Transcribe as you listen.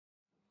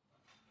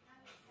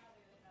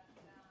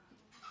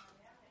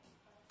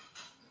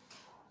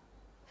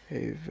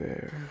Hey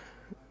Ver,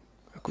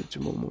 aku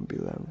cuma mau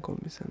bilang kalau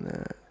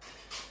misalnya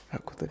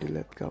aku tadi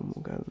lihat kamu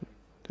kan,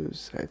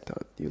 terus I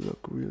thought you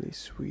look really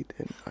sweet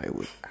and I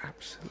would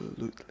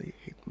absolutely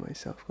hate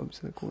myself kalau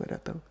misalnya aku nggak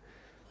datang.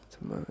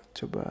 Sama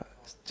coba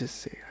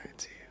just say hi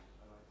to you.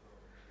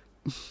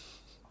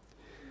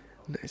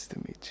 Nice to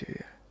meet you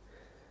ya.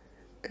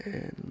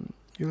 And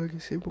you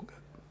lagi sibuk gak?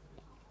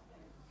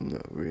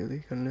 Not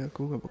really, karena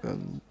aku gak bakal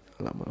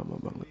lama-lama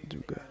banget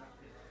juga.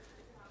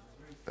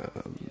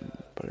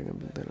 Paling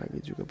bentar lagi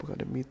juga bakal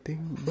ada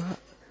meeting, but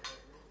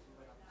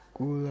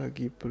aku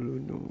lagi perlu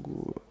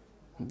nunggu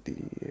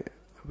di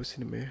apa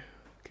sih namanya,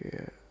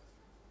 kayak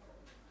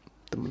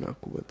temen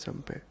aku buat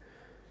sampai.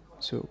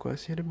 So aku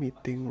asli ada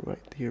meeting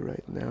right here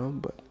right now,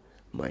 but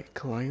my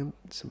client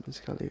sama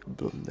sekali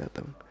belum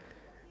datang,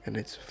 and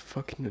it's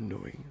fucking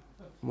annoying.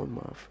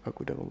 Mohon maaf,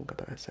 aku udah ngomong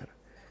kata kasar.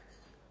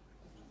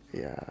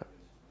 Ya,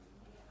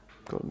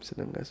 kalau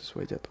misalnya nggak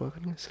sesuai jadwal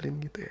kan ngeselin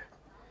gitu ya.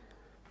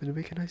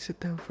 Maybe can I sit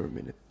down for a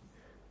minute?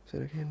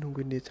 Soalnya kayak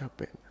nungguin dia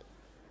capek.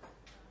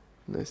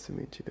 Nice to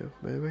meet you.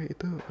 By the way,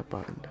 itu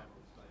apaan?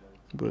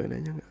 Boleh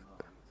nanya nggak?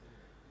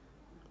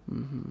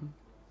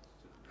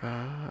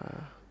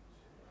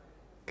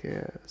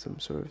 Kayak some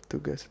sort of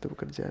tugas atau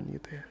pekerjaan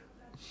gitu ya.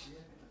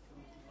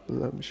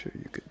 Well, I'm sure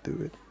you could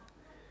do it.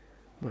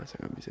 Masa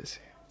nggak bisa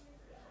sih?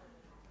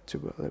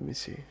 Coba let me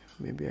see.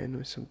 Maybe I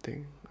know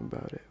something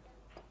about it.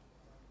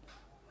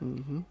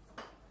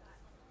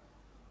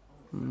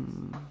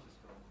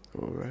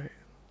 Alright.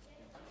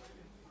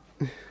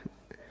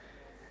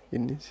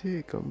 Ini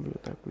sih kalau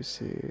menurut aku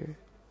sih,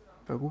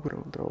 aku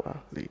kurang terlalu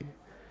ahli.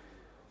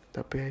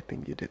 Tapi I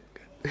think you did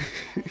good.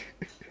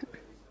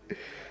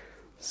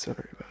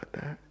 Sorry about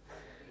that.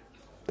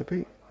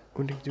 Tapi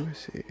unik juga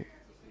sih.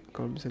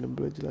 Kalau misalnya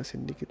boleh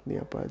jelasin dikit nih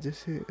apa aja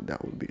sih,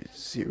 that would be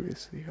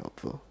seriously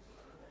helpful.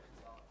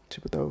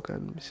 Siapa tahu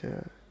kan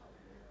bisa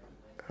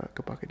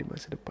kepake di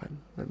masa depan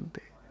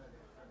nanti.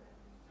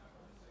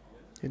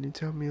 Can you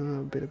tell me a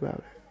little bit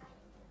about it?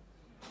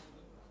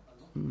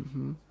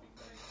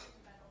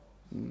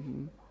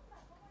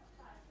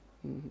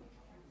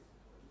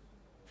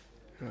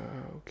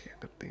 Oke,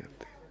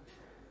 ngerti.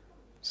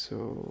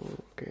 So,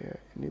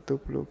 kayak ini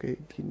tuh perlu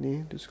kayak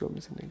gini, terus kalau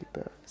misalnya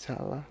kita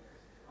salah.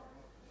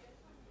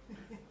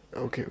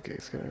 Oke,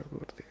 sekarang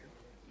aku ngerti.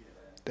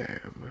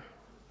 Damn,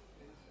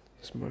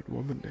 smart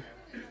woman deh.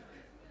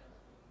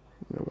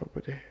 Gak apa-apa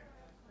deh.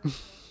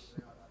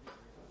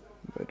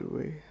 By the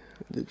way,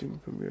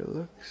 judging from your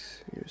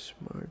looks, you're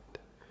smart.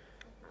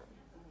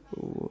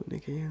 Ini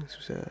kayaknya yang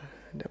susah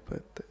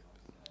dapat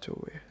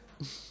cowok ya.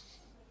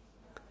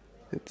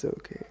 It's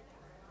okay.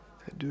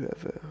 I do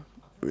have a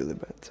really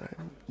bad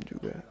time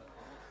juga.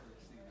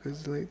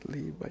 Cause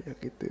lately banyak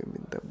itu yang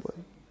minta buat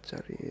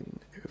cariin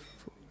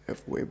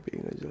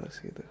FWB nggak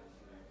jelas gitu.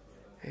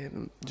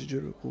 And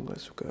jujur aku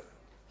nggak suka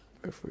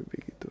FWB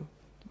gitu.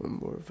 I'm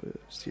more of a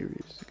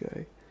serious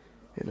guy,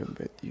 and I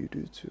bet you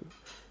do too.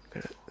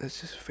 Karena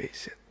let's just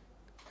face it,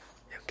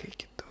 yang kayak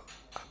gitu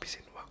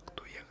habisin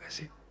waktu ya nggak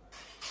sih?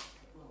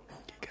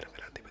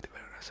 Kadang-kadang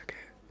tiba-tiba ngerasa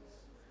kayak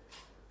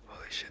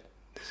holy shit,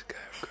 this guy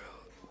or girl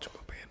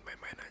cuma pengen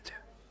main-main aja.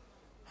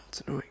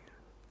 It's annoying,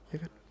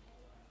 ya kan?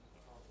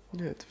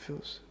 Yeah, it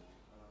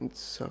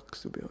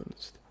sucks to be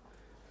honest.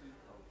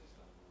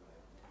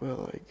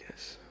 Well, I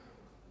guess.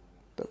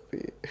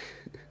 Tapi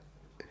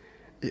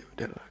ya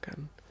udahlah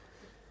kan.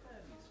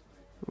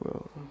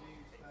 Well,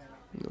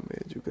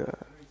 namanya juga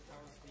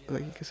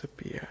lagi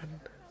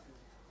kesepian.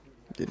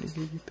 Jadi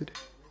kayak gitu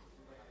deh.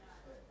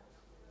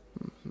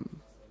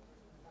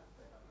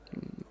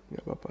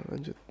 Gak apa-apa,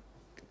 lanjut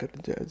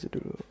kerja aja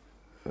dulu.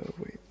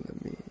 Wait, let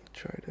me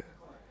try to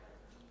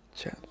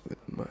chat with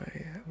my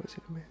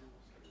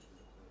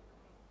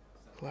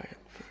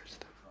client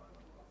first.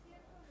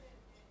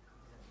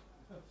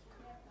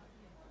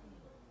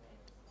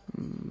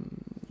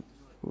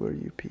 Were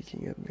you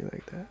peeking at me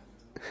like that?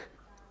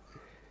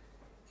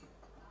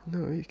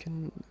 No, you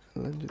can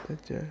lanjut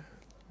aja.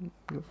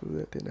 Gak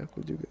perlu liatin aku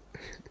juga.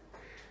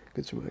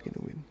 Gue cuma lagi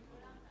nungguin.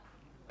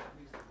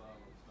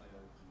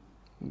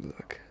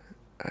 Look,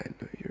 I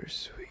know you're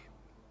sweet,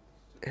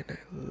 and I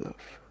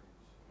love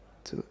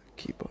to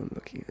keep on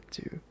looking at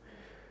you.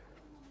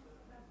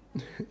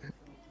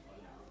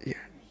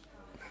 Yeah,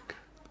 look,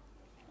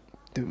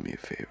 do me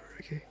a favor,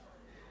 okay?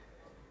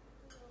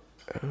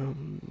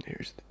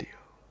 Here's the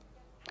deal.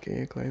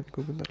 Kayaknya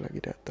klienku bentar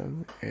lagi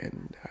datang,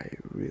 and I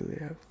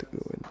really have to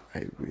go, and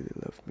I really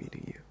love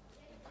meeting you,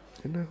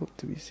 and I hope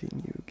to be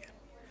seeing you again.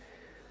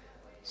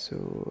 So,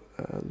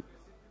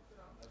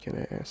 can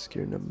I ask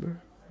your number?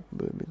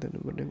 Boleh minta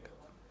nomornya nggak?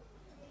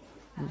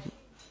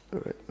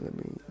 Alright, let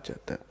me jot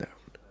that down.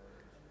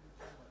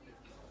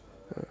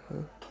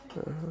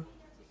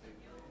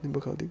 Ini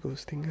bakal di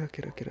ghosting gak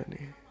kira-kira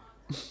nih?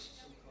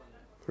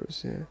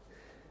 Harusnya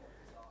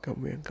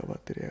kamu yang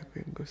khawatir ya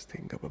aku yang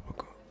ghosting. Gak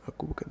apa-apa kok,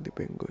 aku bukan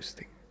tipe yang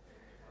ghosting.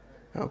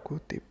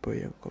 Aku tipe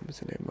yang kalau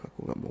misalnya emang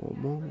aku gak mau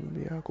ngomong,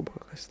 ya aku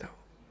bakal kasih tahu.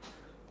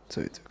 So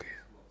it's okay.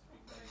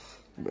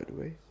 By the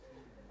way,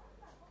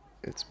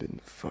 it's been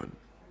fun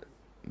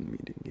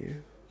meeting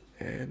you.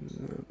 And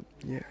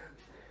yeah,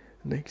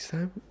 next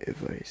time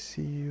if I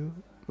see you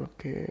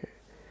okay,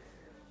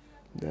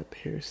 that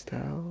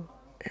hairstyle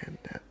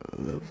and that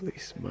lovely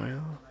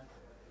smile,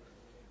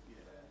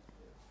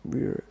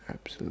 we're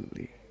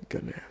absolutely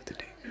gonna have to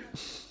date.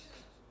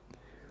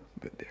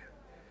 But yeah,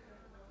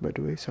 by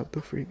the way,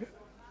 Sabtu free gak?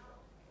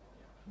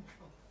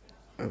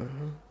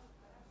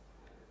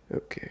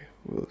 Okay,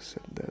 we'll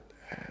set that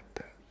at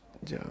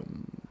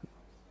jam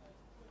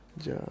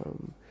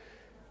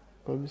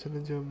kalau misalnya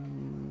jam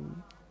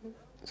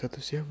 1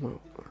 siang mau.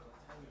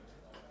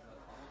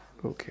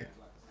 Oke.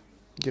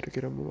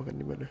 Kira-kira mau makan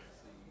di mana?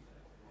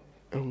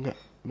 Oh enggak,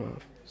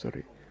 maaf,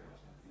 sorry.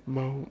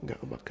 Mau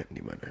nggak makan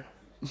di mana?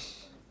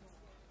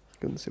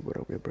 Kan setiap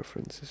orang punya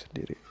preferensi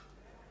sendiri.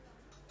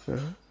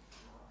 Hah?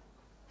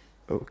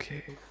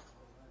 Oke.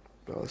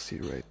 I'll see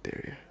you right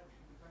there ya.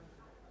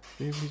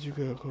 Maybe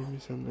juga kalau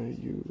misalnya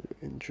you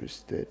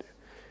interested,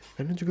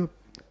 karena juga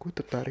aku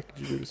tertarik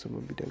jujur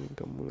sama bidang yang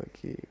kamu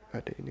lagi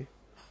ada ini.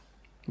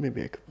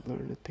 Maybe I could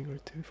learn a thing or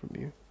two from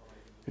you,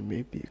 and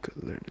maybe you could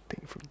learn a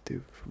thing from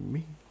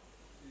me.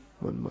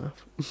 Mohon maaf,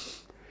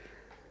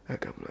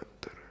 agak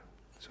melantur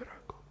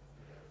suaraku.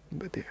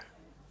 But yeah,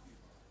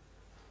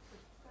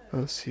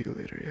 I'll see you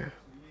later ya.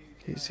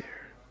 He's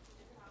here.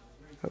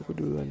 Aku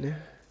duluan ya.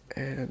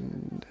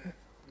 And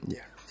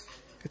yeah,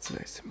 it's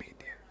nice to meet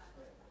you.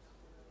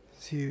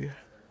 See you ya.